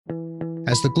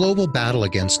As the global battle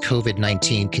against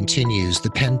COVID-19 continues, the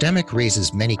pandemic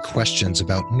raises many questions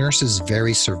about nurses'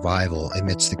 very survival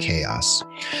amidst the chaos.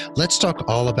 Let's talk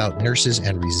all about nurses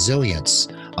and resilience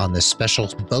on this special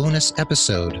bonus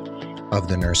episode of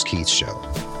The Nurse Keith Show.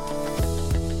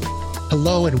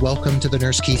 Hello and welcome to The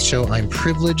Nurse Keith Show. I'm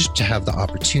privileged to have the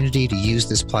opportunity to use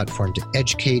this platform to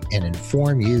educate and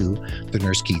inform you, the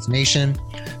Nurse Keith Nation,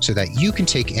 so that you can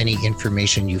take any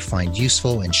information you find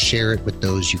useful and share it with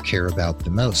those you care about the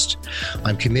most.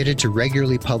 I'm committed to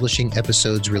regularly publishing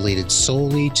episodes related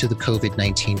solely to the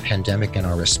COVID-19 pandemic and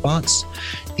our response.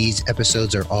 These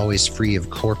episodes are always free of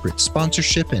corporate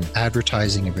sponsorship and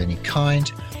advertising of any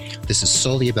kind. This is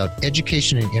solely about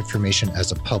education and information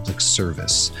as a public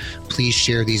service. Please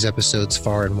share these episodes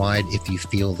far and wide if you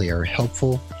feel they are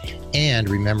helpful. And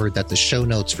remember that the show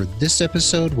notes for this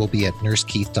episode will be at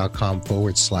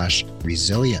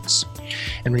nursekeith.com/resilience.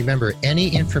 And remember,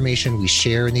 any information we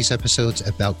share in these episodes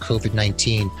about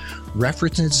COVID-19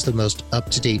 references the most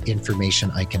up-to-date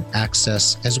information I can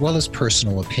access, as well as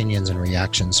personal opinions and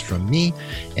reactions from me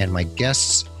and my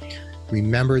guests.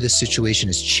 Remember, the situation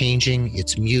is changing,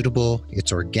 it's mutable,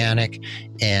 it's organic,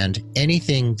 and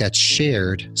anything that's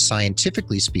shared,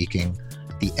 scientifically speaking,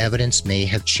 the evidence may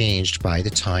have changed by the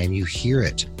time you hear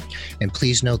it. And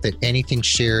please note that anything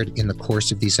shared in the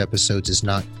course of these episodes is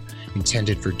not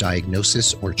intended for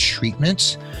diagnosis or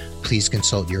treatment. Please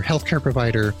consult your healthcare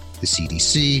provider, the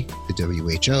CDC, the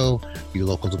WHO, your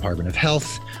local Department of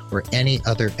Health, or any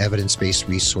other evidence-based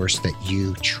resource that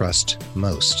you trust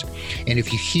most. And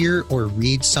if you hear or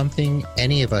read something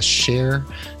any of us share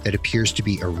that appears to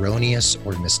be erroneous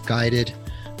or misguided,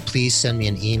 please send me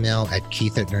an email at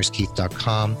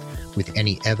keith@nursekeith.com with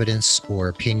any evidence or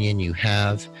opinion you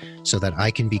have so that I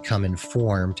can become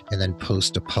informed and then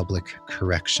post a public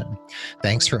correction.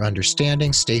 Thanks for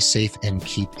understanding. Stay safe and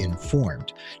keep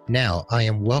informed. Now, I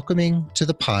am welcoming to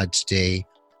the pod today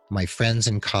my friends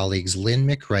and colleagues Lynn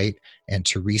McWright and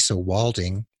Teresa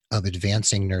Walding of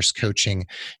Advancing Nurse Coaching.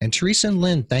 And Teresa and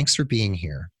Lynn, thanks for being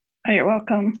here. Oh, you're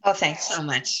welcome. Oh, thanks so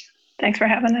much. Thanks for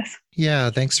having us. Yeah,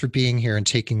 thanks for being here and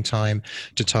taking time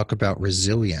to talk about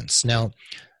resilience. Now,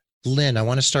 Lynn, I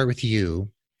want to start with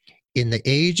you. In the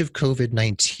age of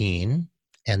COVID-19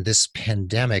 and this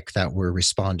pandemic that we're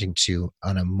responding to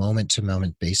on a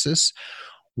moment-to-moment basis,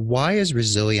 why is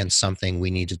resilience something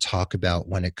we need to talk about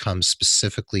when it comes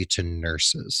specifically to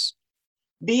nurses?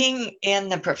 Being in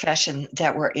the profession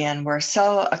that we're in, we're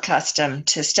so accustomed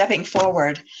to stepping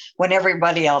forward when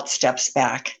everybody else steps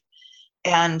back.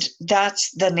 And that's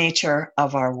the nature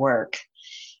of our work.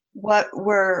 What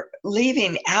we're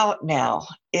leaving out now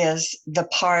is the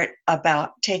part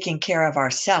about taking care of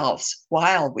ourselves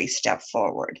while we step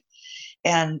forward.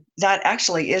 And that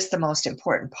actually is the most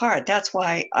important part. That's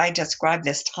why I describe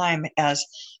this time as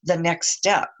the next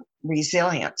step,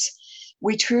 resilience.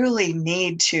 We truly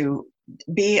need to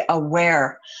be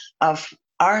aware of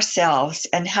ourselves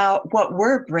and what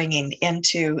we're bringing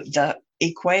into the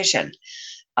equation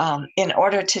in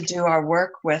order to do our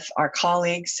work with our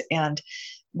colleagues and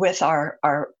with our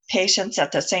patients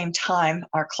at the same time,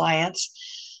 our clients.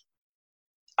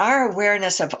 Our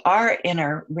awareness of our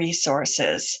inner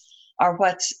resources are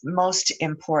what's most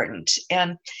important.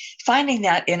 And finding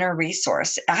that inner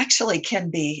resource actually can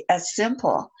be as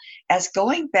simple as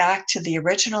going back to the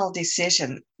original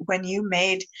decision when you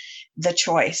made the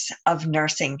choice of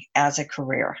nursing as a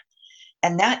career.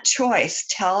 And that choice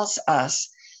tells us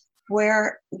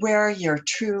where your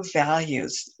true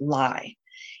values lie.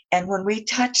 And when we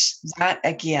touch that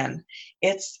again,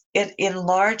 it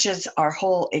enlarges our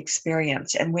whole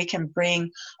experience, and we can bring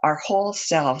our whole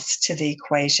selves to the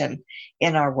equation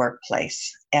in our workplace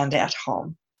and at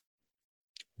home.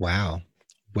 Wow.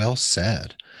 Well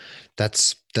said.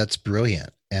 That's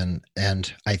brilliant. And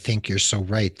I think you're so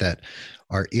right that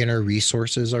our inner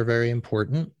resources are very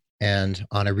important. And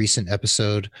on a recent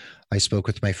episode, I spoke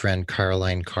with my friend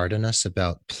Caroline Cardenas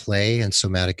about play and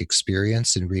somatic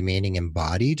experience and remaining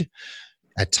embodied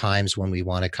at times when we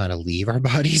want to kind of leave our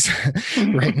bodies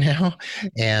right now.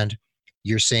 And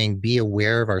you're saying be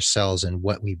aware of ourselves and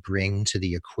what we bring to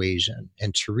the equation.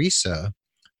 And Teresa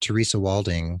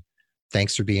Walding,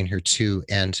 thanks for being here too.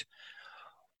 And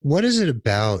what is it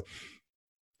about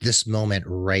this moment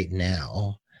right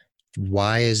now?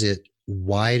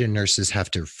 Why do nurses have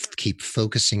to keep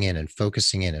focusing in on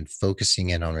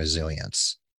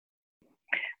resilience?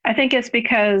 I think it's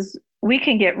because we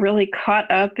can get really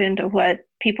caught up into what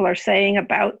people are saying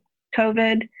about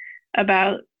COVID,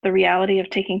 about the reality of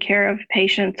taking care of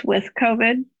patients with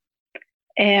COVID,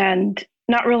 and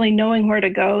not really knowing where to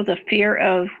go, the fear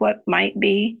of what might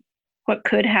be, what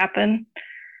could happen.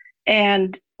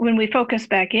 And when we focus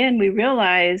back in, we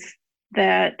realize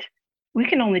that we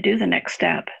can only do the next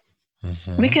step.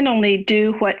 We can only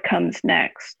do what comes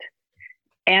next.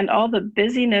 And all the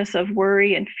busyness of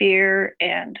worry and fear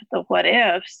and the what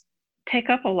ifs take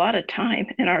up a lot of time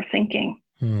in our thinking,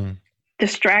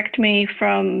 distract me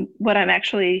from what I'm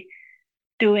actually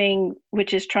doing,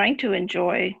 which is trying to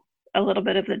enjoy a little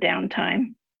bit of the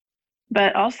downtime,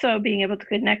 but also being able to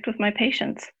connect with my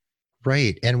patients.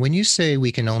 Right. And when you say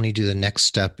we can only do the next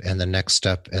step and the next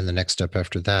step and the next step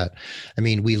after that, I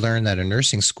mean, we learn that in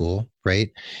nursing school, right?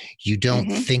 You don't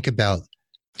think about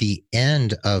the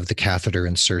end of the catheter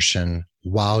insertion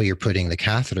while you're putting the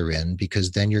catheter in,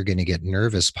 because then you're going to get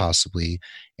nervous possibly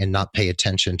and not pay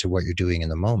attention to what you're doing in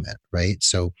the moment, right?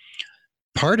 So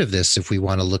part of this, if we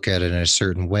want to look at it in a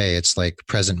certain way, it's like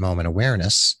present moment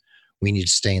awareness. We need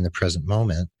to stay in the present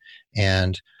moment.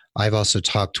 And I've also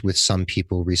talked with some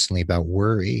people recently about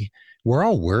worry. We're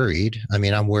all worried. I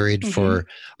mean, I'm worried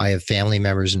I have family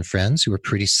members and friends who are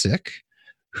pretty sick,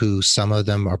 who some of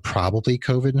them are probably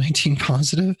COVID-19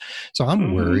 positive. So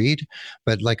I'm worried.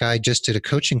 But like, I just did a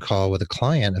coaching call with a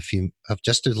client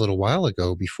just a little while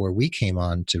ago before we came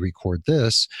on to record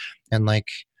this. And like,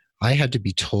 I had to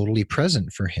be totally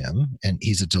present for him, and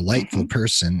he's a delightful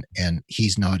person and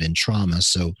he's not in trauma.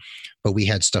 But we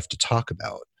had stuff to talk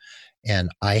about.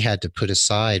 And I had to put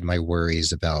aside my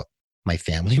worries about my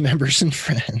family members and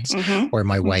friends or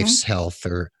my wife's health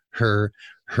or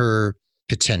her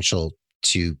potential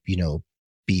to,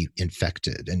 be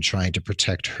infected, and trying to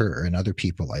protect her and other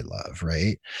people I love.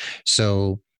 Right.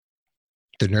 So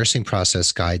the nursing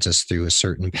process guides us through a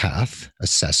certain path: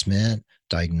 assessment,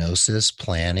 diagnosis,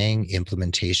 planning,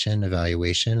 implementation,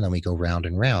 evaluation, and then we go round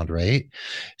and round. Right.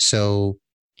 So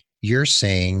you're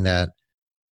saying that,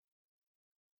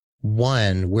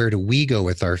 one, where do we go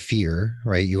with our fear,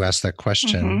 right? You asked that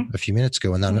question a few minutes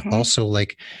ago. And then also,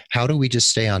 like, how do we just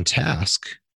stay on task?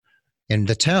 And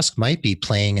the task might be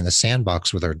playing in the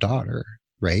sandbox with our daughter,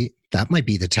 right? That might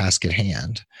be the task at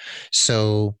hand.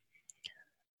 So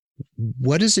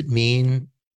what does it mean,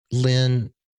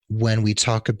 Lynn, when we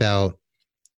talk about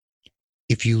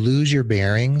if you lose your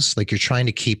bearings, like you're trying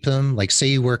to keep them, like say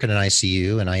you work in an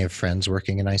ICU, and I have friends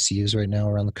working in ICUs right now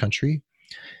around the country.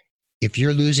 If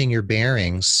you're losing your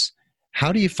bearings,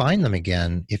 how do you find them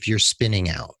again if you're spinning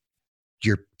out?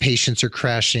 Your patients are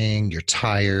crashing, you're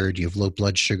tired, you have low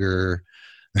blood sugar.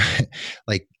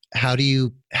 Like, how do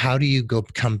you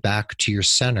come back to your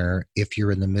center if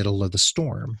you're in the middle of the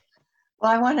storm?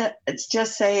 Well, I want to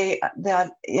just say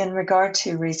that in regard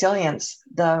to resilience,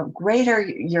 the greater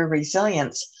your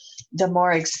resilience, the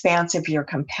more expansive your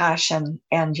compassion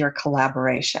and your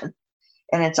collaboration.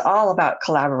 And it's all about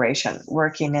collaboration,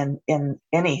 working in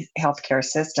any healthcare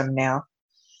system now.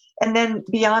 And then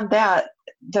beyond that,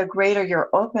 the greater your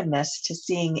openness to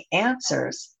seeing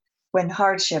answers when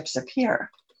hardships appear.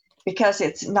 Because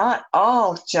it's not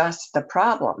all just the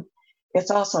problem,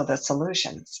 it's also the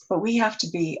solutions. But we have to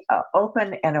be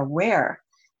open and aware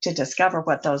to discover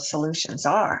what those solutions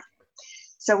are.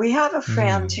 So we have a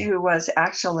friend who was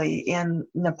actually in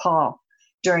Nepal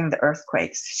during the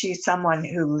earthquakes. She's someone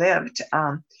who lived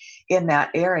in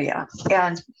that area.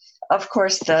 And of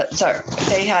course,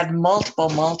 they had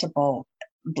multiple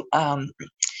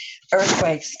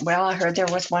earthquakes. Well, I heard there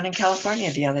was one in California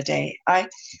the other day.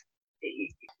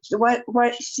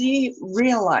 What she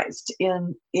realized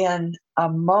in a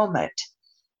moment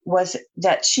was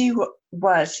that she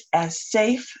was as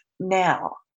safe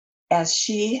now as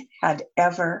she had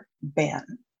ever been.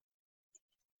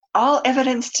 All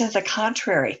evidence to the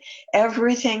contrary,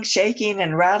 everything shaking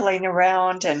and rattling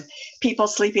around, and people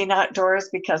sleeping outdoors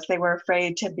because they were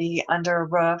afraid to be under a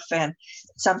roof and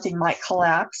something might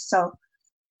collapse. So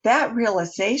that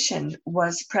realization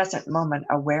was present moment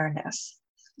awareness.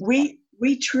 We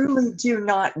truly do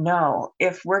not know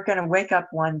if we're going to wake up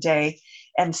one day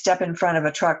and step in front of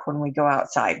a truck when we go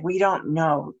outside. We don't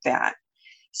know that.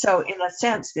 So in a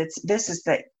sense, this is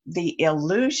the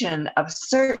illusion of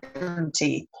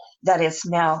certainty that is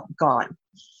now gone.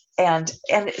 And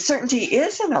certainty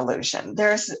is an illusion.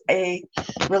 There's a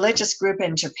religious group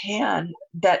in Japan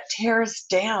that tears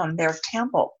down their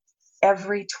temple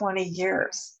every 20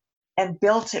 years and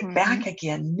builds it back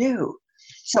again new.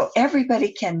 So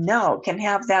everybody can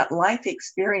have that life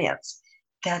experience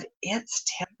that it's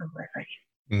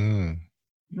temporary.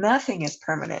 Nothing is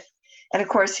permanent. And of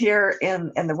course, here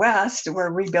in the West,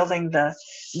 we're rebuilding the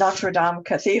Notre Dame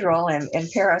Cathedral in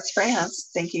Paris,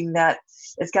 France, thinking that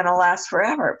it's going to last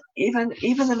forever. Even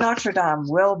the Notre Dame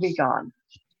will be gone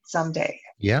someday.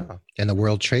 Yeah. And the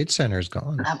World Trade Center is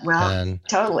gone. And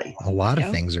totally. A lot of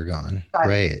things are gone.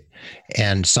 Right.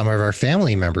 And some of our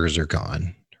family members are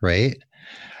gone. right?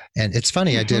 And it's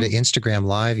funny, I did an Instagram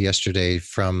live yesterday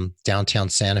from downtown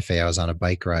Santa Fe. I was on a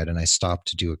bike ride and I stopped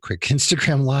to do a quick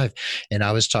Instagram live. And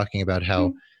I was talking about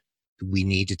how we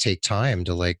need to take time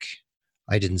to, like,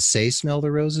 I didn't say smell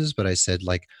the roses, but I said,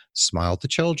 like, smile at the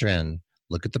children,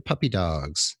 look at the puppy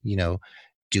dogs,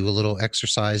 do a little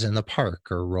exercise in the park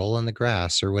or roll in the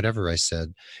grass or whatever I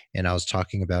said. And I was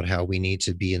talking about how we need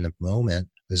to be in the moment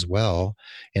as well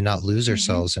and not lose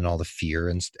ourselves in all the fear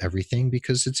and everything,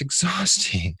 because it's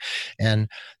exhausting. And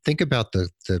think about the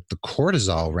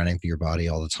cortisol running through your body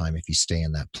all the time if you stay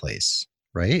in that place,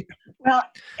 right? Well,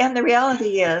 and the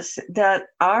reality is that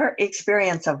our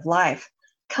experience of life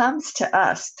comes to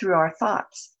us through our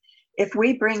thoughts. If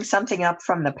we bring something up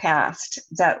from the past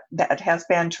that has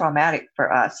been traumatic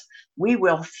for us, we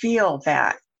will feel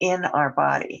that in our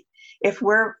body. If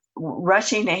we're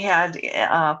rushing ahead,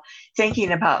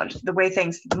 thinking about the way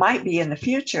things might be in the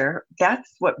future,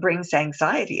 that's what brings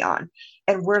anxiety on.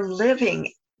 And we're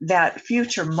living that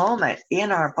future moment in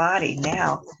our body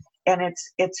now. And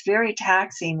it's very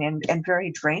taxing and very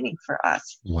draining for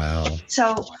us. Wow.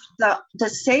 So the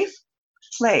safe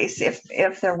place,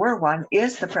 if there were one,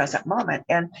 is the present moment.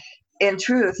 And in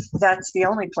truth, that's the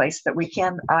only place that we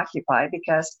can occupy,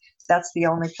 because that's the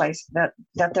only place that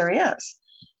there is.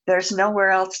 There's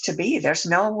nowhere else to be. There's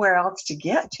nowhere else to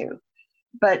get to.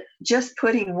 But just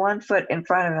putting one foot in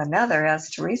front of another,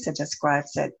 as Teresa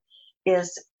describes it,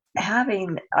 is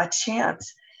having a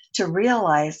chance to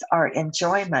realize our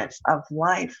enjoyment of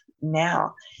life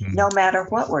now, no matter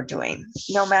what we're doing,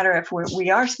 no matter if we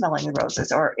are smelling the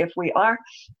roses or if we are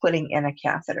putting in a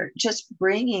catheter. Just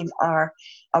bringing our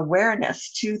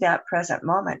awareness to that present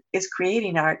moment is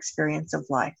creating our experience of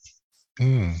life.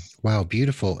 Wow,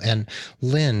 beautiful. And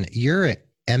Lynn, you're a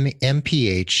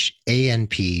MPH,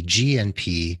 ANP,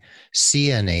 GNP,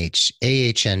 CNH,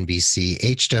 AHNBC,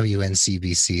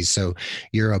 HWNCBC. So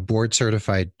you're a board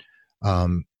certified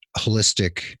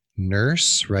holistic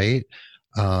nurse, right?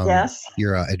 Yes.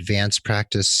 You're an advanced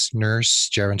practice nurse,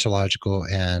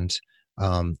 gerontological and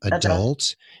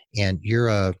adult, and you're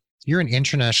an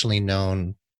internationally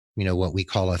known, what we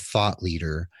call a thought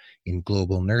leader in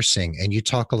global nursing. And you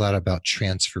talk a lot about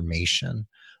transformation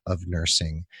of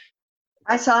nursing.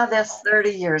 I saw this 30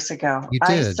 years ago. You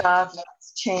did. I saw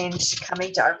this change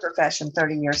coming to our profession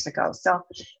 30 years ago. So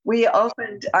we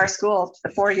opened our school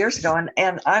 4 years ago,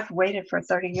 and I've waited for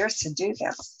 30 years to do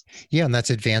this. Yeah, and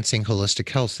that's Advancing Holistic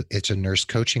Health. It's a nurse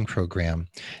coaching program.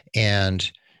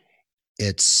 And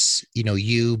it's,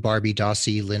 you, Barbie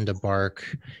Dossi, Linda Bark,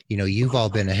 you've all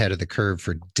been ahead of the curve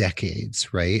for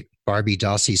decades, right? Barbie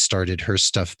Dossi started her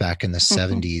stuff back in the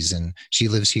 70s, and she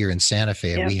lives here in Santa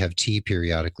Fe, and we have tea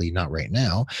periodically, not right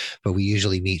now, but we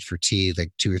usually meet for tea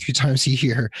like 2 or 3 times a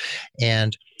year.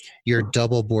 And you're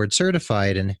double board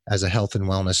certified and as a health and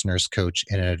wellness nurse coach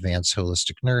and an advanced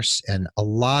holistic nurse, and a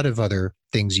lot of other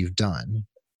things you've done.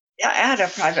 I had a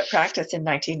private practice in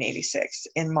 1986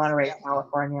 in Monterey,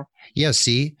 California. Yeah,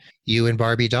 see, you and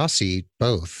Barbie Dossi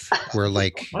both were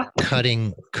like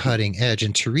cutting edge.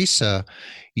 And Teresa,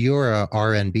 you're a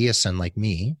RN BSN like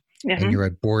me, and you're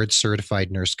a board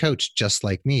certified nurse coach just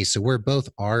like me. So we're both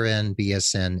RN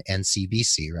BSN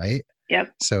NCBC, right?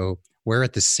 Yep. So we're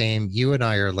at the same, you and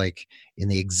I are like in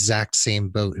the exact same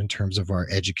boat in terms of our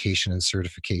education and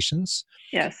certifications.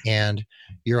 Yes. And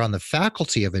you're on the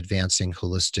faculty of Advancing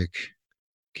Holistic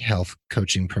Health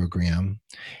Coaching Program.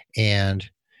 And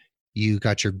you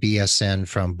got your BSN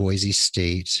from Boise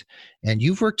State. And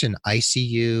you've worked in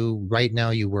ICU. Right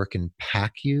now you work in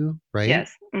PACU, right?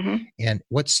 Yes. And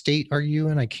what state are you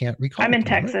in? I can't recall. I'm in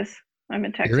Texas.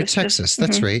 You're in Texas.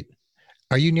 That's right.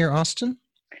 Are you near Austin?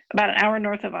 About an hour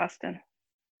north of Austin.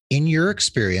 In your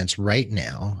experience right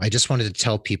now, I just wanted to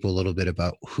tell people a little bit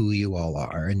about who you all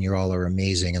are, and you all are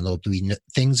amazing. And there'll be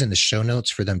things in the show notes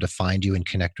for them to find you and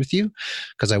connect with you,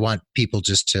 because I want people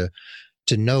just to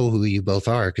know who you both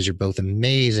are, because you're both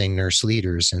amazing nurse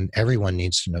leaders, and everyone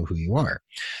needs to know who you are.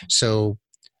 So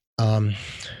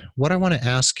what I want to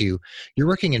ask you, you're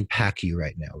working in PACU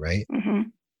right now, right?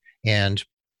 And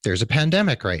there's a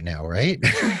pandemic right now, right?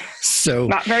 So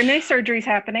not very many surgeries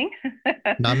happening.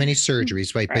 Not many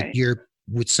surgeries, right?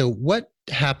 But so what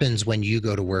happens when you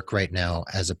go to work right now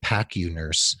as a PACU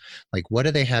nurse? Like, what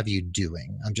do they have you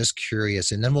doing? I'm just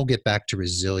curious. And then we'll get back to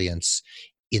resilience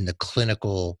in the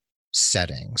clinical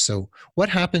setting. So what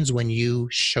happens when you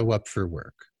show up for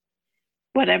work?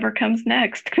 Whatever comes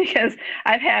next, because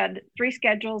I've had 3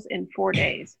 schedules in 4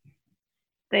 days.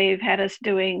 They've had us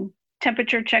doing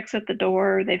temperature checks at the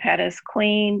door. They've had us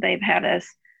clean. They've had us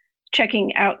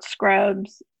checking out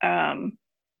scrubs,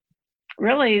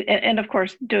 really, and of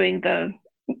course doing the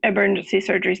emergency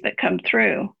surgeries that come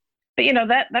through. But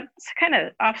that kind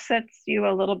of offsets you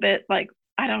a little bit, like,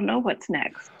 I don't know what's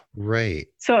next. Right.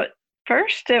 So at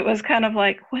first it was kind of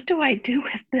like, what do I do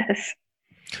with this?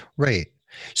 Right.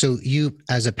 So you,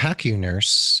 as a PACU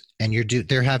nurse, and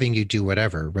they're having you do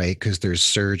whatever, right? Because there's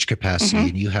surge capacity,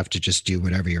 and you have to just do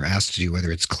whatever you're asked to do,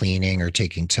 whether it's cleaning or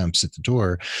taking temps at the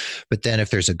door. But then if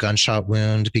there's a gunshot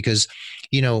wound, because,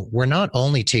 we're not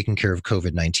only taking care of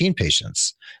COVID-19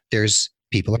 patients, there's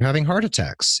people are having heart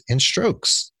attacks and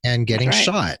strokes and getting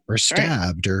shot or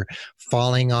stabbed or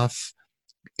falling off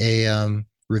a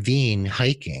ravine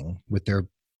hiking with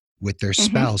their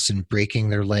spouse and breaking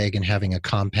their leg and having a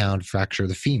compound fracture of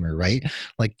the femur, right?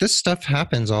 Like, this stuff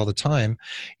happens all the time.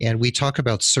 And we talk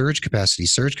about surge capacity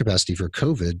for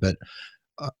COVID, but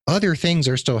other things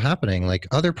are still happening. Like,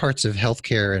 other parts of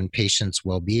healthcare and patients'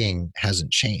 well-being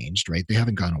hasn't changed, right? They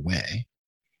haven't gone away.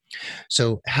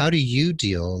 So how do you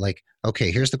deal? Like,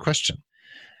 okay, here's the question.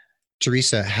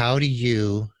 Teresa, how do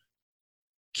you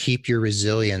keep your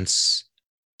resilience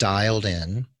dialed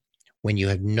in when you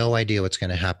have no idea what's going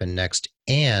to happen next?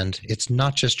 And it's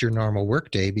not just your normal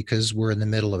workday, because we're in the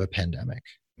middle of a pandemic.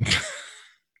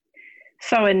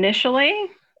 So initially,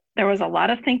 there was a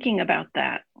lot of thinking about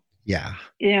that. Yeah.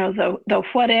 The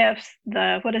what ifs,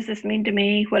 what does this mean to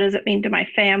me? What does it mean to my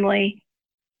family?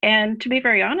 And to be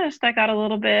very honest, I got a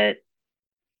little bit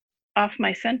off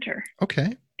my center.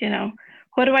 Okay.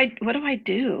 What do I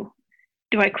do?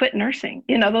 Do I quit nursing?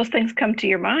 Those things come to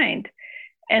your mind.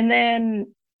 And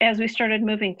then as we started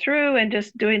moving through and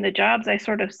just doing the jobs, I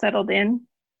sort of settled in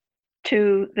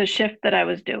to the shift that I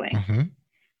was doing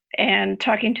and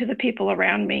talking to the people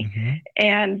around me.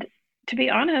 And to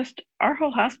be honest, our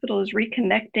whole hospital is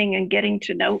reconnecting and getting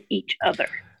to know each other.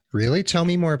 Really? Tell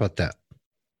me more about that.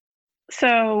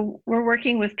 So we're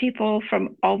working with people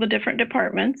from all the different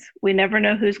departments. We never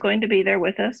know who's going to be there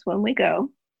with us when we go.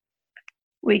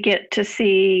 We get to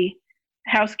see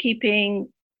housekeeping,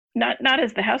 not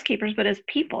as the housekeepers, but as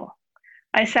people.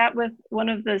 I sat with one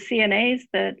of the CNAs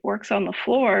that works on the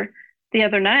floor the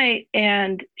other night,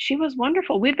 and she was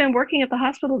wonderful. We've been working at the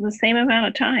hospital the same amount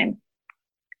of time.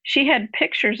 She had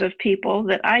pictures of people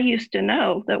that I used to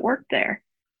know that worked there.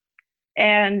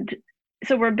 And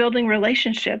so we're building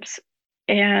relationships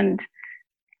and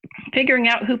figuring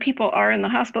out who people are in the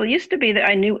hospital. It used to be that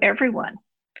I knew everyone,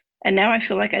 and now I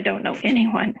feel like I don't know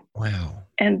anyone. Wow.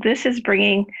 And this is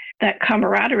bringing that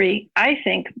camaraderie, I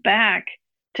think, back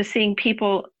to seeing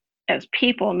people as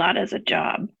people, not as a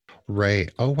job.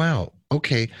 Right. Oh, wow.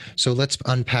 Okay. So let's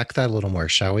unpack that a little more,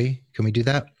 shall we? Can we do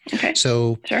that? Okay.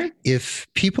 So sure. If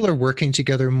people are working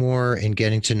together more and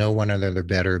getting to know one another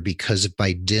better because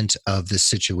by dint of the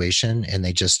situation, and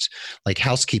they just, like,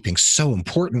 housekeeping's so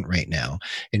important right now.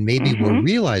 And maybe we're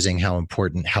realizing how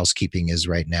important housekeeping is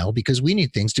right now because we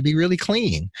need things to be really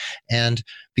clean. And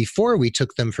before, we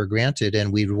took them for granted,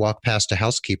 and we'd walk past a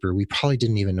housekeeper. We probably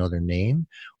didn't even know their name,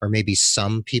 or maybe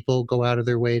some people go out of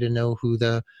their way to know who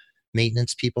the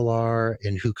maintenance people are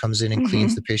and who comes in and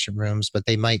cleans the patient rooms, but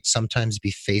they might sometimes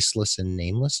be faceless and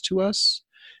nameless to us.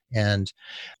 And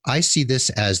I see this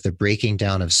as the breaking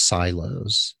down of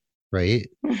silos, right?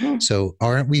 So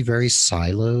aren't we very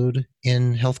siloed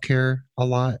in healthcare a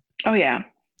lot? Oh, yeah,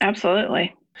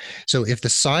 absolutely. So if the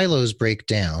silos break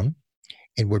down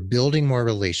and we're building more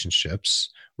relationships,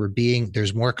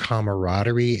 there's more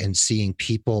camaraderie and seeing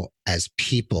people as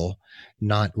people,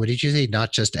 not, what did you say?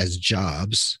 Not just as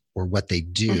jobs or what they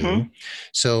do.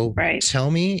 So tell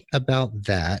me about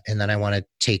that. And then I want to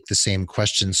take the same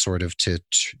question sort of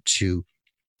to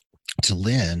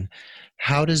Lynn.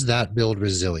 How does that build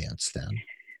resilience then?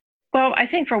 Well, I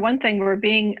think for one thing, we're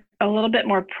being a little bit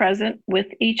more present with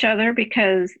each other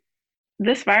because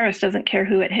this virus doesn't care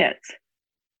who it hits.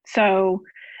 So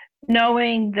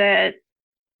knowing that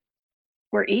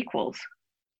we're equals,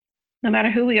 no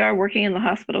matter who we are working in the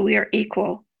hospital, we are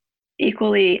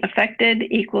equally affected,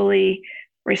 equally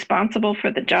responsible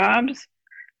for the jobs.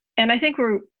 And I think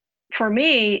for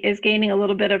me, is gaining a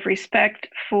little bit of respect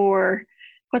for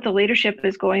what the leadership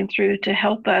is going through to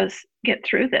help us get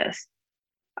through this.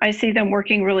 I see them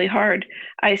working really hard.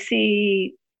 I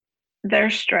see their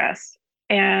stress,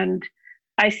 and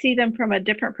I see them from a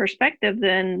different perspective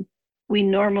than we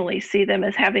normally see them,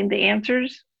 as having the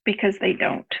answers, because they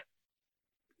don't.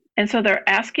 And so they're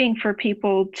asking for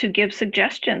people to give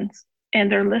suggestions,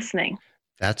 and they're listening.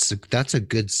 That's a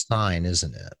good sign,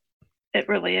 isn't it? It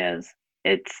really is.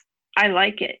 I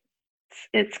like it.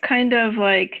 It's kind of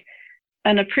like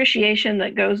an appreciation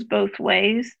that goes both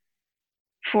ways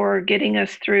for getting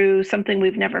us through something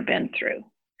we've never been through.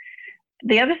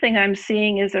 The other thing I'm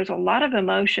seeing is there's a lot of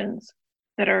emotions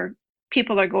that are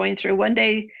people are going through. One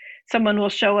day, someone will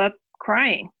show up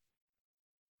crying,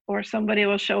 or somebody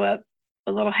will show up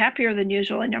a little happier than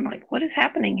usual. And I'm like, what is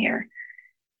happening here?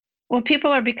 Well,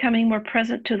 people are becoming more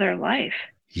present to their life.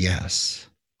 Yes.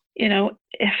 You know,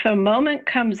 if a moment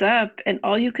comes up and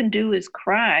all you can do is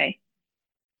cry,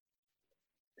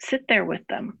 sit there with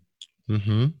them.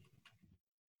 Mm-hmm.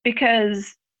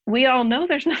 Because we all know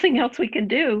there's nothing else we can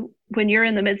do when you're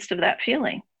in the midst of that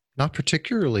feeling. Not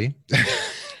particularly.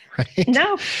 Right?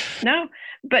 No.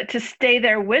 But to stay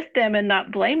there with them and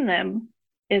not blame them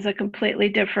is a completely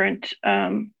different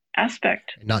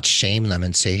aspect. Not shame them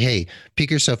and say, hey,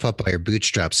 pick yourself up by your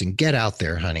bootstraps and get out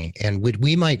there, honey. And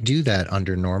we might do that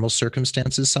under normal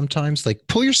circumstances sometimes, like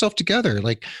pull yourself together.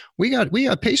 Like we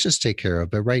got patients to take care of.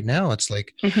 But right now it's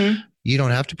like, you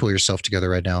don't have to pull yourself together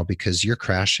right now because you're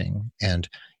crashing and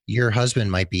your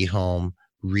husband might be home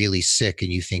really sick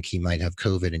and you think he might have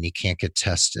COVID and he can't get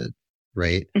tested.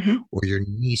 Right? Or your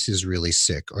niece is really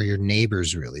sick, or your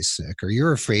neighbor's really sick, or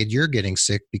you're afraid you're getting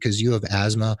sick because you have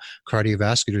asthma,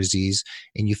 cardiovascular disease,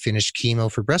 and you finished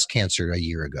chemo for breast cancer a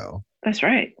year ago. That's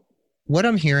right. What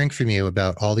I'm hearing from you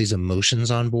about all these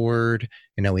emotions on board,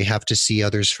 we have to see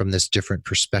others from this different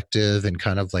perspective and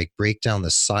kind of like break down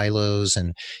the silos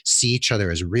and see each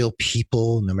other as real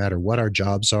people, no matter what our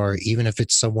jobs are, even if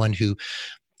it's someone who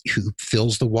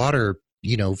fills the water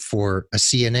for a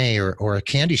CNA or a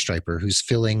candy striper who's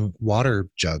filling water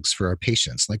jugs for our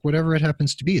patients, like whatever it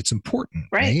happens to be, it's important,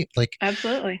 right? Like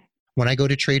absolutely. When I go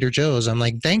to Trader Joe's, I'm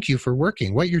like, thank you for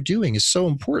working. What you're doing is so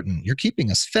important. You're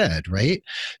keeping us fed, right?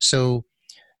 So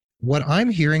what I'm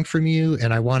hearing from you,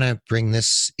 and I want to bring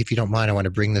this, if you don't mind, I want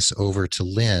to bring this over to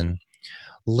Lynn.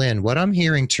 Lynn, what I'm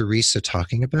hearing Teresa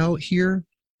talking about here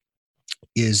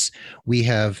is we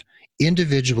have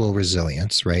individual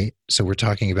resilience, right? So we're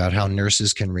talking about how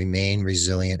nurses can remain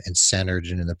resilient and centered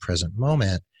in the present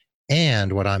moment.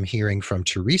 And what I'm hearing from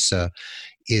Teresa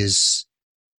is,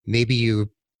 maybe you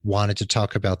wanted to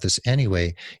talk about this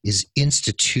anyway, is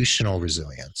institutional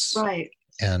resilience. Right.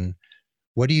 And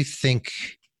what do you think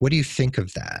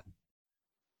of that?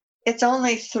 It's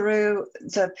only through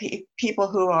the people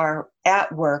who are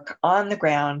at work on the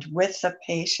ground with the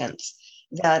patients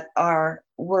that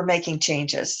we're making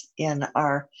changes in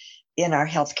our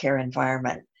healthcare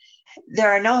environment.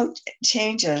 There are no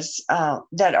changes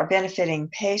that are benefiting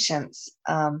patients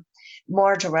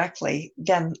more directly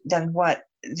than what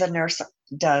the nurse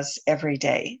does every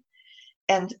day.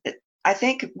 And I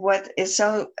think what is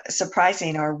so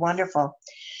surprising or wonderful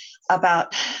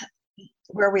about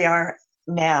where we are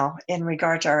now in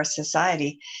regard to our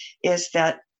society is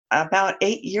that about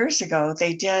 8 years ago,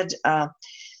 they did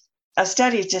a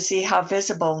study to see how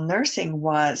visible nursing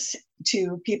was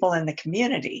to people in the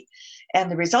community. And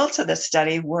the results of the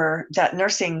study were that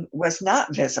nursing was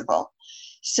not visible.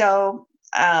 So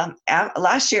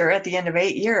last year, at the end of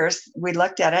 8 years, we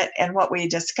looked at it, and what we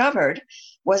discovered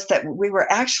was that we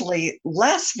were actually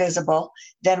less visible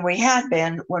than we had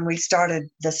been when we started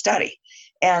the study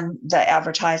and the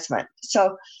advertisement.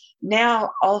 So now,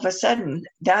 all of a sudden,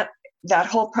 that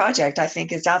whole project, I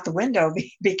think, is out the window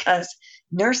because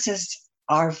nurses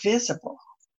are visible.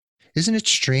 Isn't it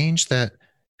strange that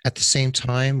at the same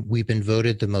time, we've been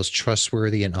voted the most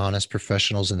trustworthy and honest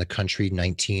professionals in the country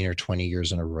 19 or 20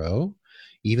 years in a row,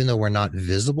 even though we're not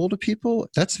visible to people?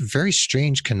 That's a very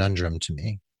strange conundrum to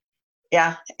me.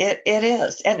 Yeah, it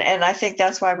is. And I think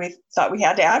that's why we thought we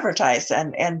had to advertise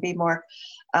and be more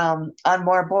on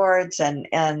more boards and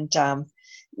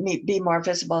be more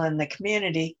visible in the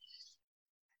community.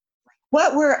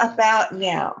 What we're about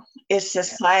now is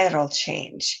societal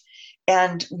change,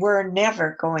 and we're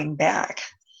never going back.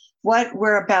 What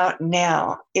we're about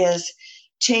now is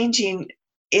changing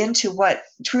into what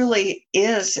truly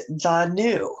is the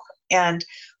new. And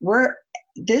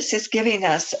this is giving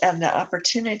us an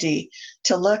opportunity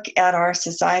to look at our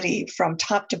society from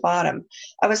top to bottom.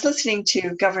 I was listening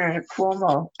to Governor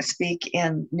Cuomo speak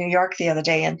in New York the other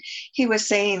day, and he was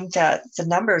saying that the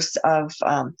numbers of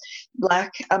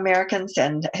Black Americans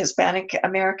and Hispanic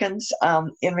Americans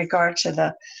in regard to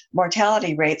the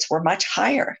mortality rates were much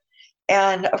higher.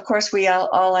 And of course, we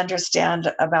all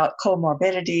understand about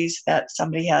comorbidities, that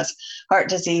somebody has heart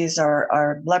disease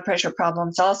or blood pressure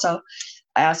problems, also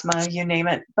asthma, you name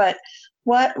it. But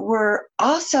what we're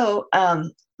also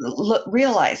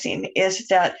realizing is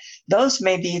that those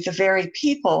may be the very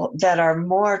people that are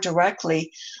more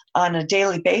directly on a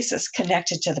daily basis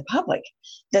connected to the public,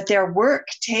 that their work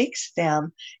takes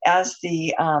them as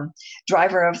the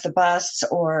driver of the bus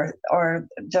or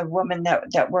the woman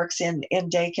that works in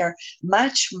daycare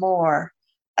much more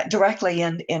directly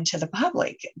into the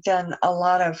public than a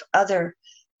lot of other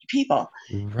people.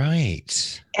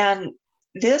 Right. And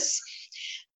this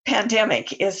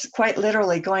pandemic is quite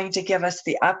literally going to give us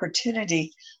the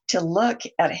opportunity to look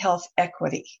at health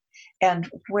equity and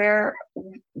where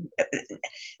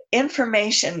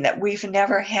information that we've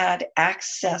never had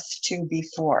access to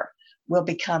before will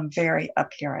become very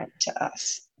apparent to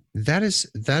us. That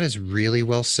is really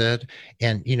well said.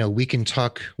 And we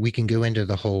can go into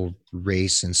the whole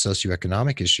race and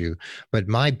socioeconomic issue, but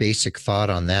my basic thought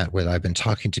on that, what I've been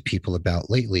talking to people about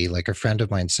lately, like a friend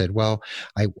of mine said, well,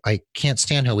 I can't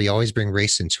stand how we always bring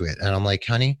race into it. And I'm like,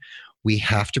 honey, we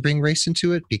have to bring race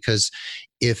into it, because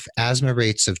if asthma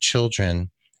rates of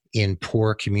children in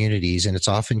poor communities, and it's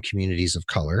often communities of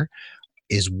color,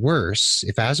 is worse,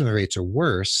 if asthma rates are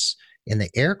worse, and the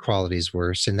air quality is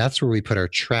worse, and that's where we put our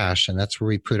trash, and that's where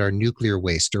we put our nuclear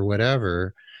waste or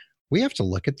whatever, we have to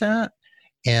look at that.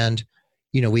 And,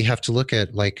 we have to look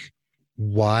at like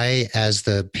why, as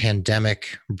the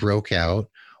pandemic broke out,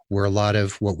 were a lot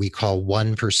of what we call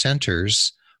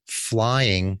 1%ers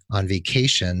flying on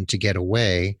vacation to get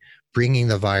away, bringing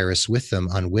the virus with them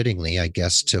unwittingly, I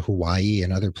guess, to Hawaii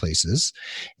and other places,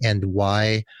 and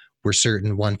why were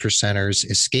certain 1%ers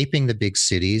escaping the big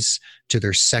cities to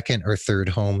their second or third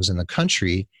homes in the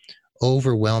country,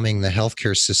 overwhelming the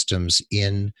healthcare systems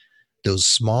in those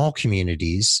small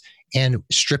communities and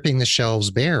stripping the shelves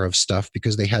bare of stuff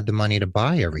because they had the money to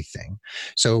buy everything.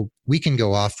 So we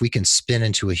can spin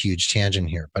into a huge tangent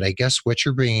here. But I guess what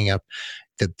you're bringing up,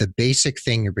 the basic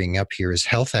thing you're bringing up here is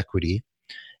health equity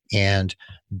and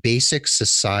basic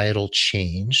societal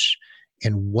change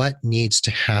and what needs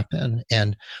to happen.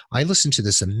 And I listened to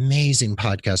this amazing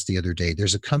podcast the other day.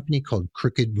 There's a company called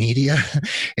Crooked Media,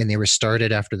 and they were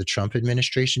started after the Trump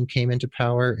administration came into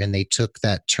power, and they took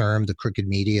that term, the crooked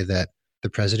media that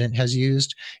the president has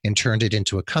used, and turned it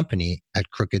into a company at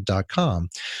crooked.com.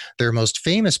 Their most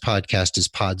famous podcast is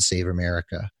Pod Save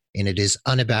America, and it is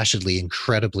unabashedly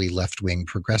incredibly left-wing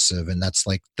progressive, and that's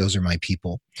like, those are my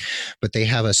people. But they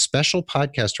have a special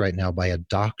podcast right now by a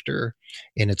doctor,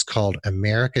 and it's called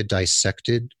America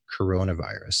Dissected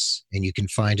Coronavirus, and you can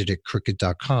find it at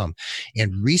crooked.com.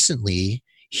 And recently,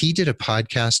 he did a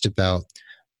podcast about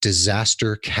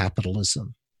disaster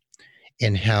capitalism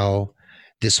and how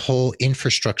this whole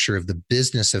infrastructure of the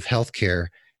business of healthcare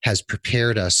has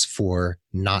prepared us for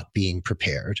not being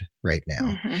prepared right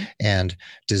now, and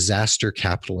disaster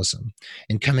capitalism.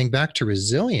 And coming back to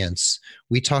resilience,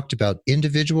 we talked about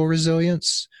individual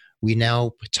resilience. We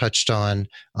now touched on,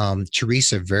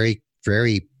 Teresa very,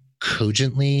 very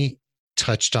cogently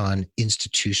touched on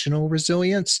institutional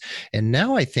resilience. And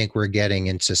now I think we're getting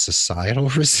into societal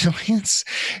resilience.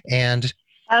 And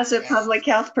as a public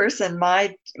health person,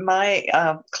 my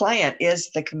client is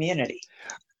the community.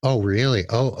 Oh, really?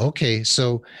 Oh, okay.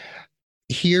 So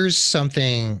here's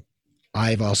something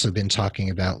I've also been talking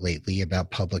about lately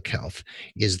about public health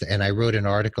and I wrote an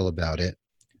article about it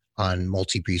on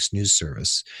Multi-Briefs News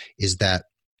Service, is that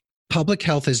public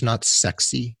health is not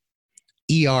sexy.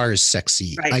 ER is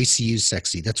sexy. Right. ICU is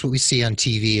sexy. That's what we see on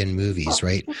TV and movies,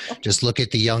 right? Just look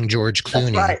at the young George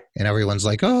Clooney, right, and everyone's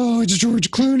like, oh, it's George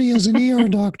Clooney as an ER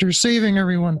doctor saving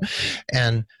everyone.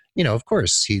 And, of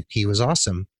course, he was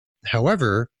awesome.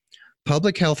 However,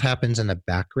 public health happens in the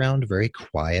background very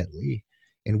quietly,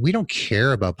 and we don't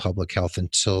care about public health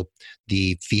until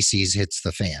the feces hits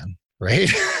the fan, right?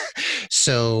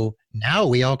 So now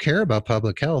we all care about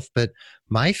public health, but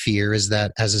my fear is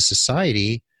that as a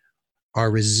society, our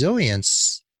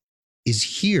resilience is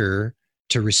here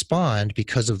to respond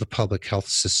because of the public health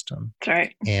system. That's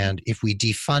right. And if we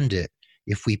defund it,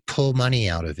 if we pull money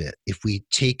out of it, if we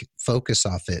take focus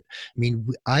off it. I mean,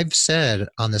 I've said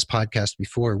on this podcast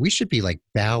before, we should be like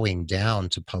bowing down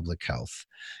to public health.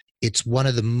 It's one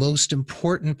of the most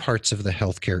important parts of the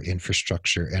healthcare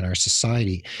infrastructure in our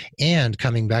society. And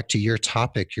coming back to your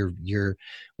topic,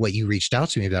 what you reached out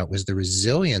to me about was the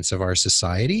resilience of our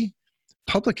society.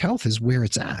 Public health is where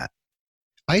it's at.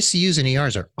 ICUs and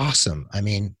ERs are awesome. I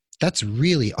mean, that's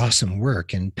really awesome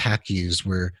work. And PACUs,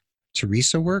 where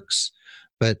Teresa works.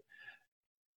 But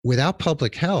without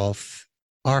public health,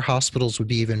 our hospitals would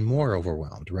be even more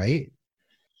overwhelmed, right?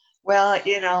 Well,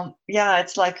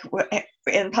 it's like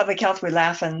in public health, we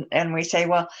laugh and we say,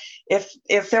 well,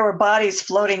 if there were bodies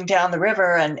floating down the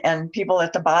river and people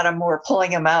at the bottom were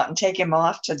pulling them out and taking them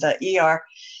off to the ER,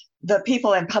 the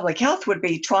people in public health would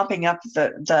be tromping up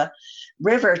the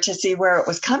river to see where it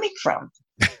was coming from.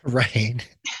 Right.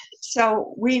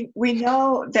 So we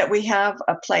know that we have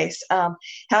a place.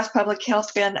 Has public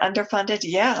health been underfunded?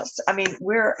 Yes. I mean,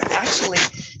 we're actually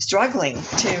struggling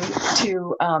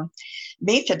to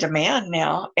meet the demand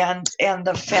now, and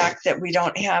the fact that we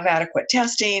don't have adequate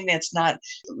testing, it's not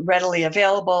readily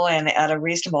available and at a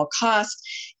reasonable cost,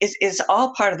 is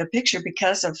all part of the picture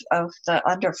because of the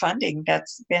underfunding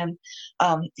that's been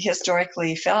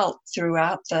historically felt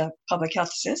throughout the public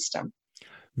health system.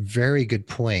 Very good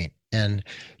point. And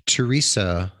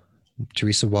Teresa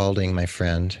Walding, my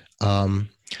friend,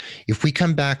 if we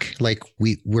come back, like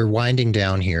we're winding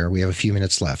down here, we have a few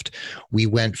minutes left. We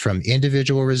went from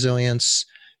individual resilience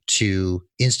to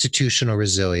institutional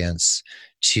resilience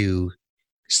to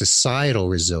societal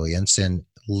resilience. And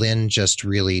Lynn just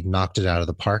really knocked it out of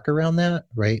the park around that,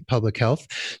 right? Public health.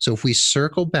 So if we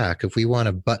circle back, if we want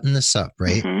to button this up,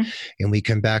 right? Mm-hmm. And we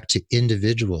come back to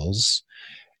individuals,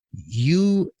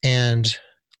 you and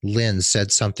Lynn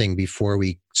said something before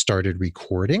we started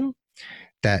recording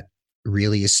that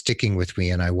really is sticking with me,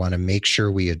 and I want to make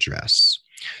sure we address.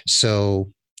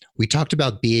 So we talked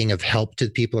about being of help to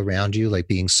the people around you, like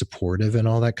being supportive and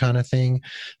all that kind of thing,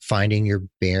 finding your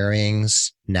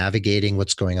bearings, navigating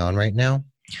what's going on right now.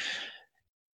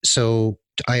 So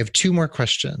I have two more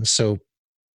questions. So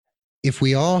if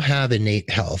we all have innate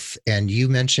health, and you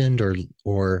mentioned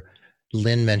or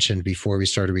Lynn mentioned before we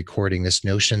started recording this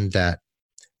notion that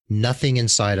nothing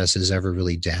inside us is ever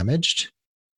really damaged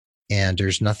and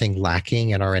there's nothing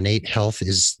lacking, and our innate health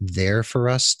is there for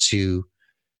us to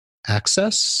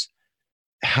access.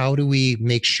 How do we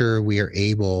make sure we are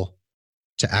able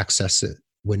to access it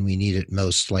when we need it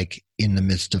most, like in the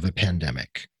midst of a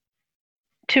pandemic?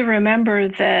 To remember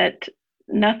that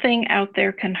nothing out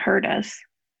there can hurt us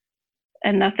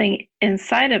and nothing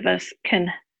inside of us can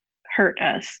hurt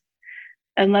us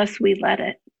unless we let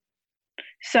it.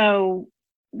 So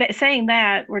saying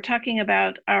that, we're talking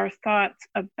about our thoughts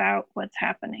about what's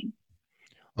happening.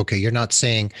 Okay, you're not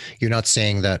saying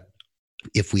that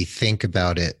if we think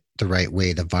about it the right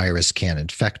way, the virus can't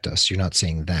infect us. You're not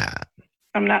saying that.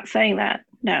 I'm not saying that,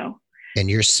 no. And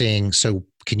you're saying, so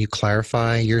can you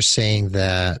clarify? You're saying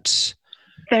that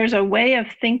there's a way of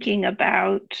thinking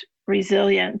about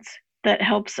resilience that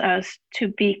helps us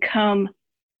to become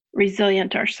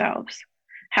resilient ourselves.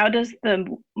 How does the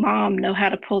mom know how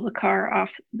to pull the car off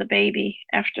the baby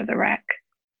after the wreck?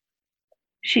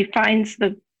 She finds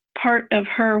the part of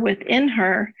her within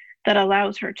her that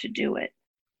allows her to do it.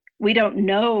 We don't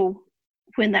know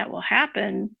when that will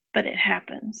happen, but it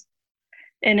happens.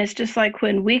 And it's just like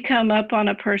when we come up on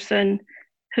a person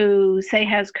who, say,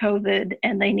 has COVID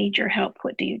and they need your help,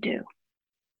 what do?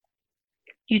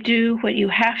 You do what you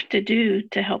have to do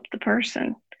to help the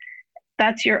person.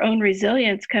 That's your own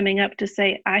resilience coming up to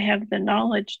say, I have the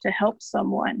knowledge to help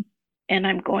someone, and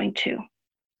I'm going to.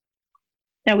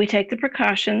 Now, we take the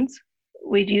precautions,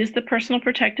 we use the personal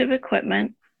protective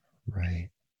equipment, right,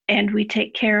 and we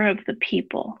take care of the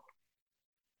people.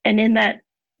 And in that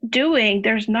doing,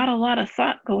 there's not a lot of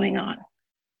thought going on.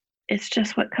 It's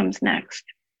just what comes next.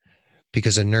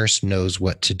 Because a nurse knows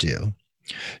what to do.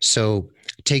 So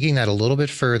taking that a little bit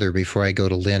further before I go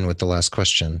to Lynn with the last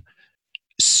question.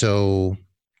 So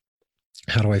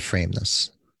how do I frame this?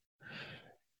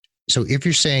 So if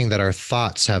you're saying that our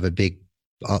thoughts have a big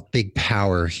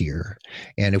power here,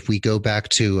 and if we go back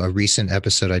to a recent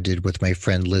episode I did with my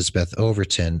friend Lisbeth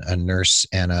Overton, a nurse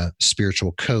and a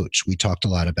spiritual coach, we talked a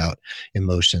lot about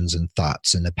emotions and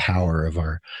thoughts and the power of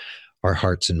our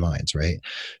hearts and minds, right?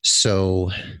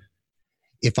 So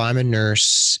if I'm a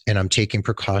nurse and I'm taking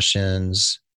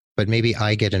precautions, but maybe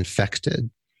I get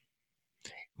infected,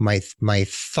 my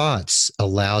thoughts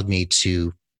allowed me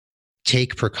to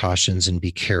take precautions and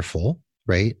be careful,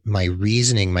 right? My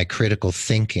reasoning, my critical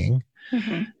thinking.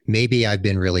 Mm-hmm. Maybe I've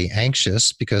been really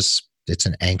anxious because it's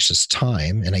an anxious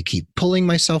time and I keep pulling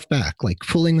myself back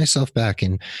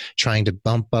and trying to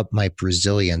bump up my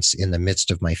resilience in the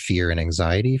midst of my fear and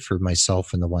anxiety for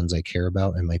myself and the ones I care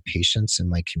about and my patients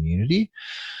and my community.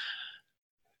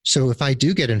 So if I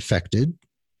do get infected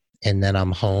and then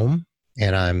I'm home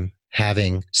and I'm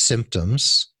having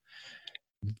symptoms,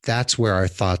 that's where our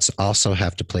thoughts also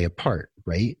have to play a part,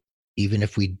 right? Even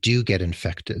if we do get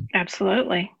infected.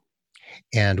 Absolutely.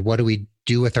 And what do we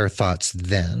do with our thoughts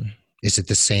then? Is it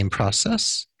the same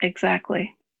process?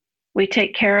 Exactly. We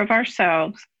take care of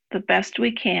ourselves the best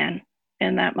we can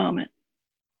in that moment.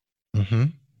 Mm-hmm.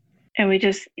 And we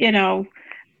just,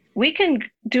 we can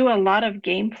do a lot of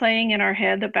game playing in our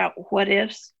head about what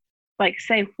ifs. Like,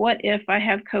 say, what if I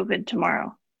have COVID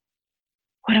tomorrow?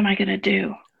 What am I going to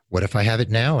do? What if I have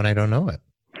it now and I don't know it?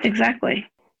 Exactly.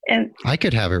 And I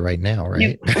could have it right now,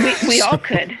 right? We all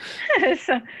could.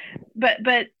 So,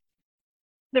 but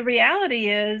the reality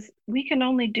is we can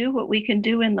only do what we can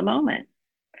do in the moment.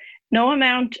 No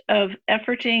amount of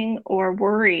efforting or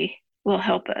worry will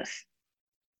help us.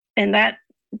 And that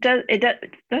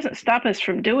doesn't stop us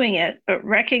from doing it, but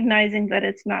recognizing that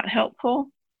it's not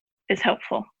helpful is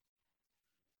helpful.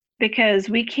 Because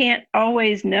we can't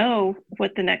always know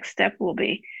what the next step will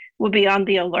be. We'll be on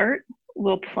the alert,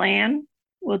 we'll plan,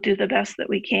 we'll do the best that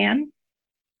we can.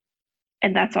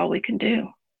 And that's all we can do.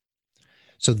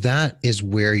 So that is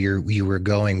where you were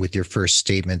going with your first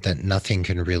statement, that nothing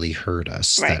can really hurt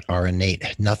us, right. That our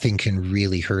innate, nothing can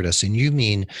really hurt us. And you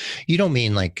don't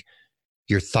mean like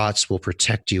your thoughts will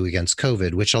protect you against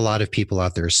COVID, which a lot of people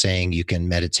out there are saying you can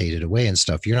meditate it away and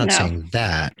stuff. You're not saying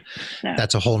that. No.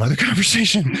 That's a whole nother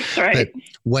conversation. Right. But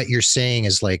what you're saying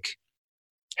is like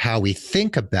how we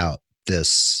think about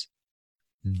this,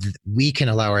 we can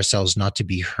allow ourselves not to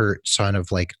be hurt sort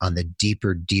of like on the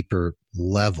deeper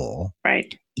level.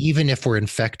 Right. Even if we're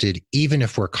infected, even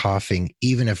if we're coughing,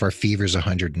 even if our fever is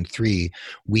 103,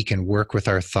 we can work with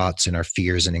our thoughts and our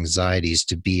fears and anxieties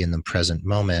to be in the present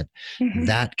moment. Mm-hmm.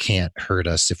 That can't hurt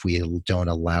us if we don't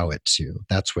allow it to.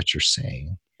 That's what you're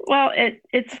saying. Well,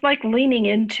 it's like leaning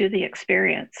into the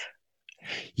experience.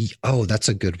 Oh, that's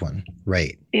a good one.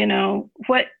 Right. You know,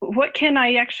 what can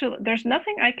I actually, there's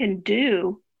nothing I can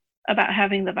do about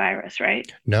having the virus,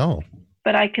 right? No.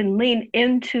 But I can lean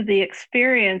into the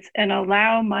experience and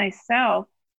allow myself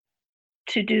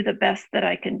to do the best that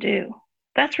I can do.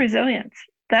 That's resilience.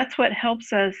 That's what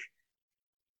helps us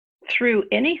through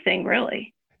anything,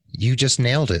 really. You just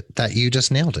nailed it.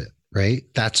 Right?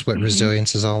 That's what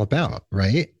resilience is all about,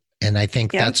 right? And I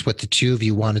think that's what the two of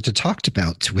you wanted to talk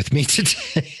about with me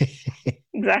today.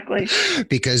 Exactly.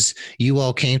 Because you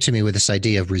all came to me with this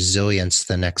idea of resilience,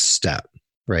 the next step,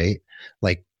 right?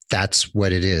 Like, that's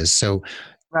what it is. So,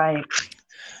 right.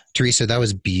 Teresa, that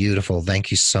was beautiful.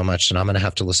 Thank you so much. And I'm going to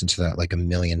have to listen to that like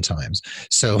 1,000,000 times.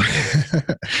 So,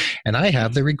 and I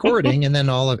have the recording, and then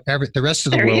the rest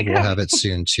of the world will have it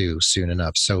soon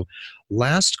enough. So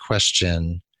last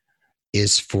question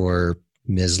is for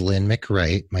Ms. Lynn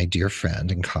McWright, my dear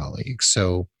friend and colleague.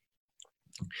 So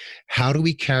how do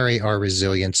we carry our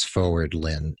resilience forward,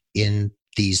 Lynn, in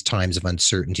these times of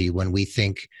uncertainty when we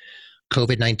think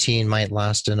COVID-19 might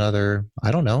last another,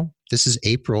 I don't know, this is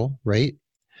April, right?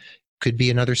 Could be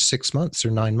another 6 months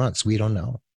or 9 months. We don't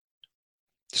know.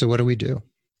 So what do we do?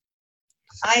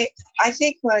 I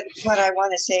think what I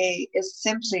want to say is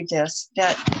simply this,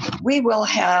 that we will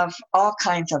have all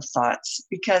kinds of thoughts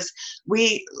because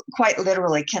we quite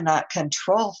literally cannot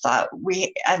control thought.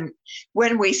 And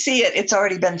when we see it, it's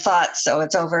already been thought, so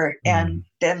it's over, and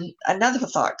then another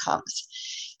thought comes.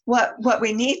 What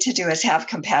we need to do is have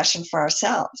compassion for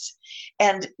ourselves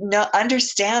and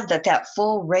understand that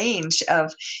full range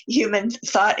of human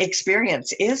thought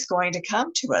experience is going to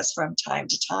come to us from time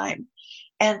to time,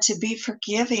 and to be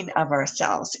forgiving of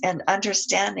ourselves and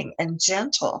understanding and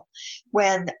gentle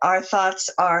when our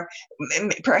thoughts are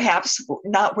perhaps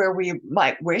not where we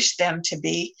might wish them to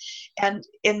be. And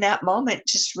in that moment,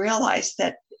 just realize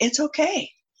that it's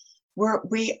okay.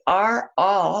 We are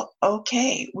all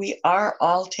okay. We are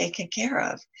all taken care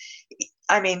of.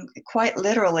 I mean, quite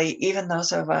literally, even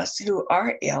those of us who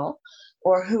are ill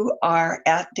or who are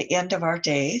at the end of our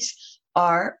days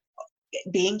are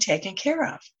being taken care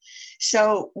of.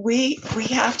 So we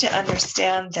have to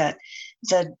understand that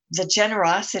the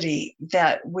generosity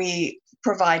that we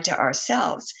provide to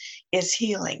ourselves is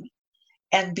healing.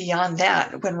 And beyond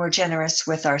that, when we're generous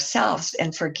with ourselves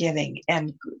and forgiving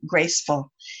and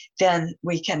graceful, then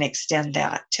we can extend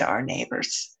that to our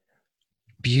neighbors.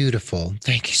 Beautiful.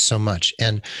 Thank you so much.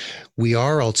 And we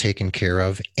are all taken care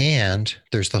of. And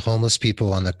there's the homeless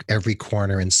people on every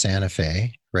corner in Santa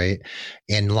Fe, right?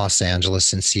 In Los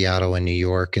Angeles and Seattle and New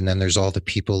York. And then there's all the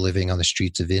people living on the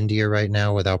streets of India right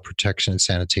now without protection and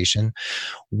sanitation.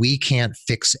 We can't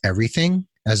fix everything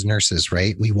as nurses,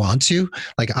 right? We want to.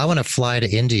 Like, I want to fly to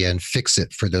India and fix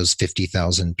it for those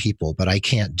 50,000 people, but I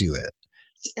can't do it.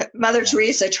 Mother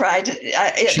Teresa tried.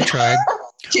 She tried.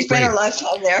 She spent her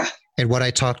lifetime there. And what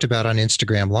I talked about on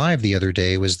Instagram Live the other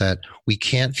day was that we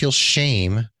can't feel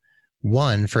shame,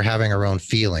 one, for having our own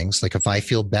feelings. Like, if I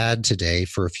feel bad today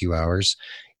for a few hours,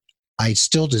 I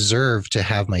still deserve to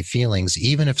have my feelings,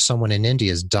 even if someone in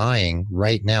India is dying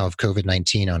right now of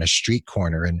COVID-19 on a street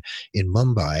corner in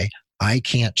Mumbai. I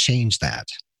can't change that,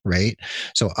 right?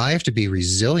 So I have to be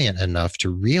resilient enough to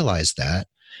realize that,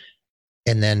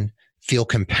 and then feel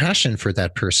compassion for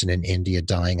that person in India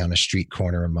dying on a street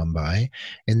corner in Mumbai,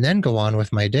 and then go on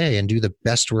with my day and do the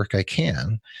best work I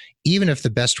can, even if the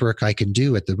best work I can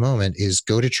do at the moment is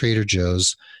go to Trader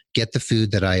Joe's, get the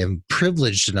food that I am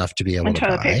privileged enough to be able to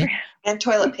buy. And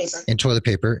toilet paper. And toilet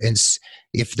paper, and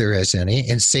if there is any,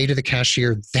 and say to the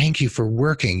cashier, thank you for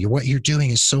working. What you're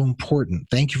doing is so important.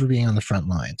 Thank you for being on the front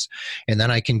lines. And then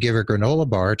I can give a granola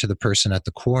bar to the person at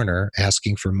the corner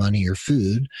asking for money or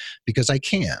food because I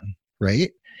can, right?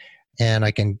 And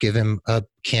I can give him a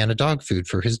can of dog food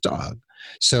for his dog.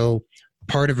 So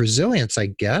part of resilience, I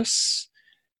guess,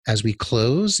 as we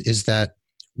close, is that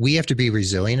we have to be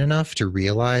resilient enough to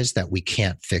realize that we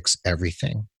can't fix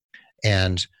everything.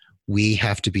 And we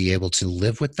have to be able to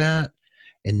live with that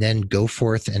and then go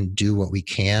forth and do what we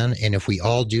can. And if we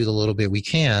all do the little bit we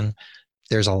can,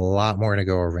 there's a lot more to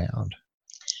go around.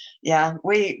 Yeah,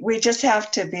 we just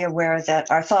have to be aware that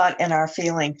our thought and our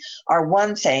feeling are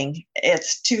one thing.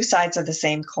 It's two sides of the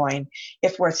same coin.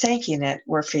 If we're thinking it,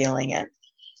 we're feeling it.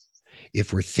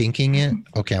 If we're thinking it,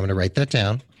 okay, I'm going to write that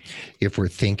down. If we're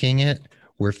thinking it,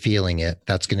 we're feeling it.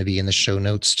 That's going to be in the show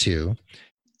notes too.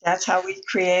 That's how we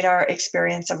create our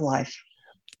experience of life.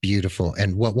 Beautiful.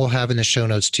 And what we'll have in the show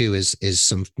notes too is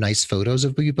some nice photos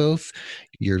of you both,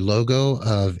 your logo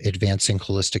of Advancing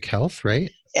Holistic Health,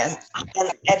 right? And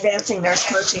Advancing Nurse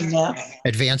Coaching now.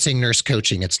 Advancing Nurse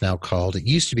Coaching, it's now called. It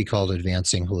used to be called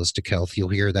Advancing Holistic Health. You'll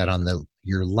hear that on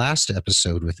your last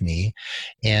episode with me.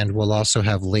 And we'll also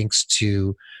have links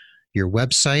to your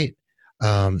website,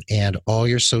 and all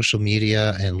your social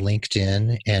media and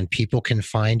LinkedIn, and people can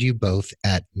find you both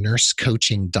at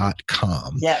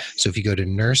nursecoaching.com. Yes. So if you go to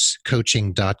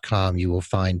nursecoaching.com, you will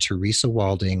find Teresa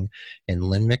Walding and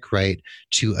Lynn McWright,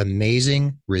 two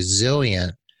amazing,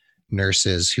 resilient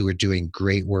nurses who are doing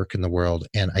great work in the world.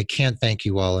 And I can't thank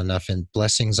you all enough, and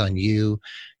blessings on you,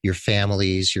 your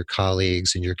families, your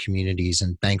colleagues, and your communities.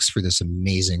 And thanks for this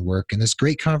amazing work and this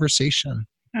great conversation.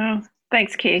 Oh,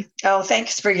 thanks, Keith. Oh,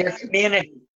 thanks for your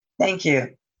community. Thank you.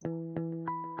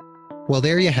 Well,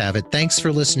 there you have it. Thanks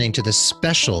for listening to this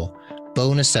special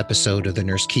bonus episode of the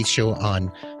Nurse Keith Show on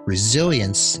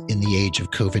resilience in the age of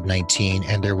COVID-19.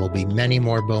 And there will be many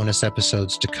more bonus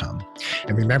episodes to come.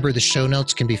 And remember, the show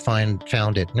notes can be found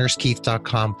at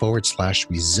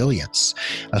nursekeith.com/resilience.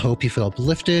 I hope you feel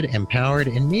uplifted, empowered,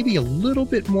 and maybe a little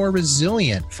bit more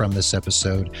resilient from this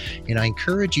episode. And I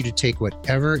encourage you to take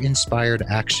whatever inspired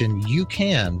action you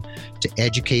can to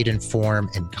educate, inform,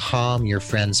 and calm your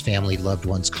friends, family, loved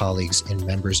ones, colleagues, and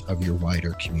members of your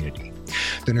wider community.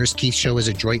 The Nurse Keith Show is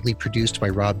adroitly produced by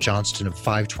Rob Johnston of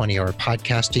 520-Hour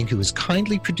Podcasting, who is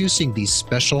kindly producing these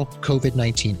special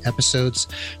COVID-19 episodes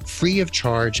free of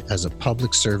charge as a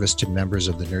public service to members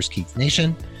of the Nurse Keith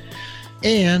Nation.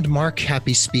 And Mark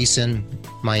Happy Speeson,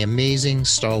 my amazing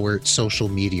stalwart social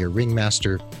media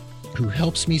ringmaster, who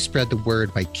helps me spread the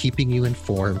word by keeping you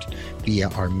informed via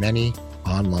our many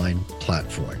online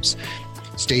platforms.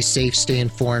 Stay safe, stay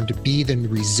informed, be the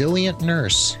resilient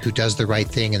nurse who does the right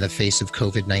thing in the face of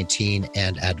COVID-19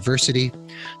 and adversity.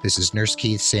 This is Nurse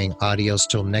Keith saying adios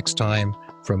till next time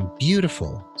from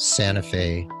beautiful Santa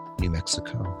Fe, New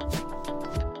Mexico.